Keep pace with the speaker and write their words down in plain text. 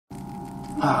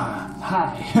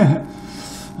Hi.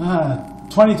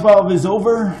 2012 is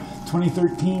over.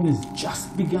 2013 has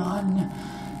just begun.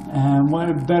 And what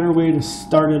a better way to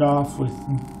start it off with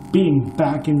being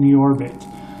back in the orbit.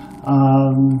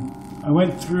 I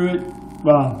went through it,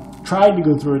 well, tried to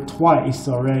go through it twice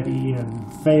already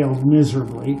and failed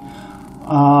miserably.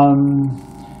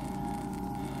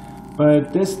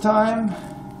 But this time,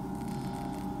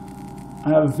 I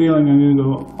have a feeling I'm going to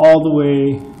go all the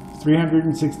way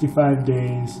 365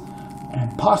 days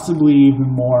and possibly even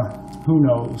more. Who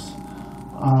knows?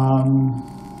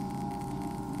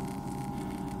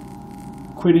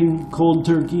 Quitting cold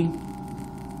turkey.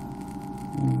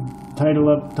 Title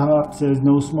up top says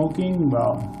no smoking.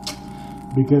 Well,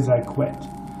 because I quit.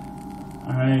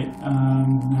 Alright,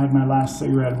 had my last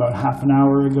cigarette about half an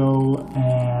hour ago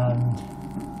and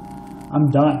I'm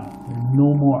done. There's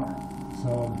no more.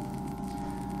 So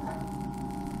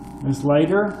this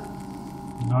lighter,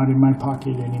 not in my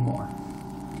pocket anymore.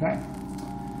 Okay?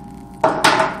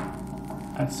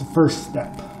 That's the first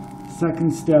step.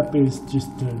 Second step is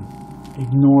just to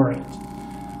ignore it.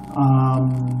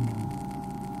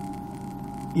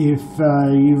 If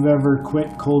you've ever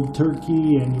quit cold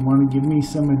turkey and you want to give me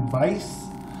some advice,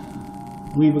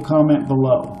 leave a comment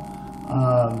below.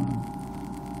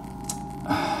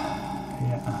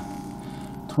 Yeah,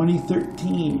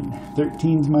 2013.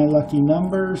 13's my lucky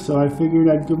number, so I figured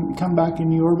I'd come back in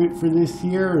the orbit for this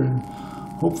year, and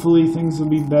hopefully things will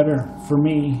be better for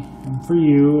me and for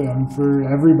you and for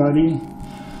everybody.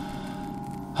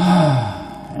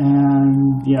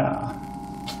 And yeah.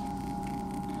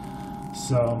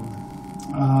 So,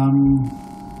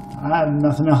 I have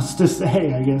nothing else to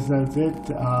say. I guess that's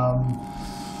it.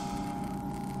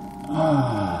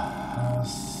 I'll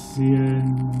see you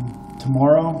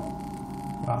tomorrow.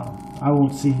 Well, I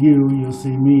won't see you. You'll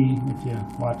see me if you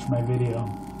watch my video.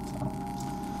 So,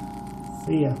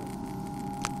 see ya.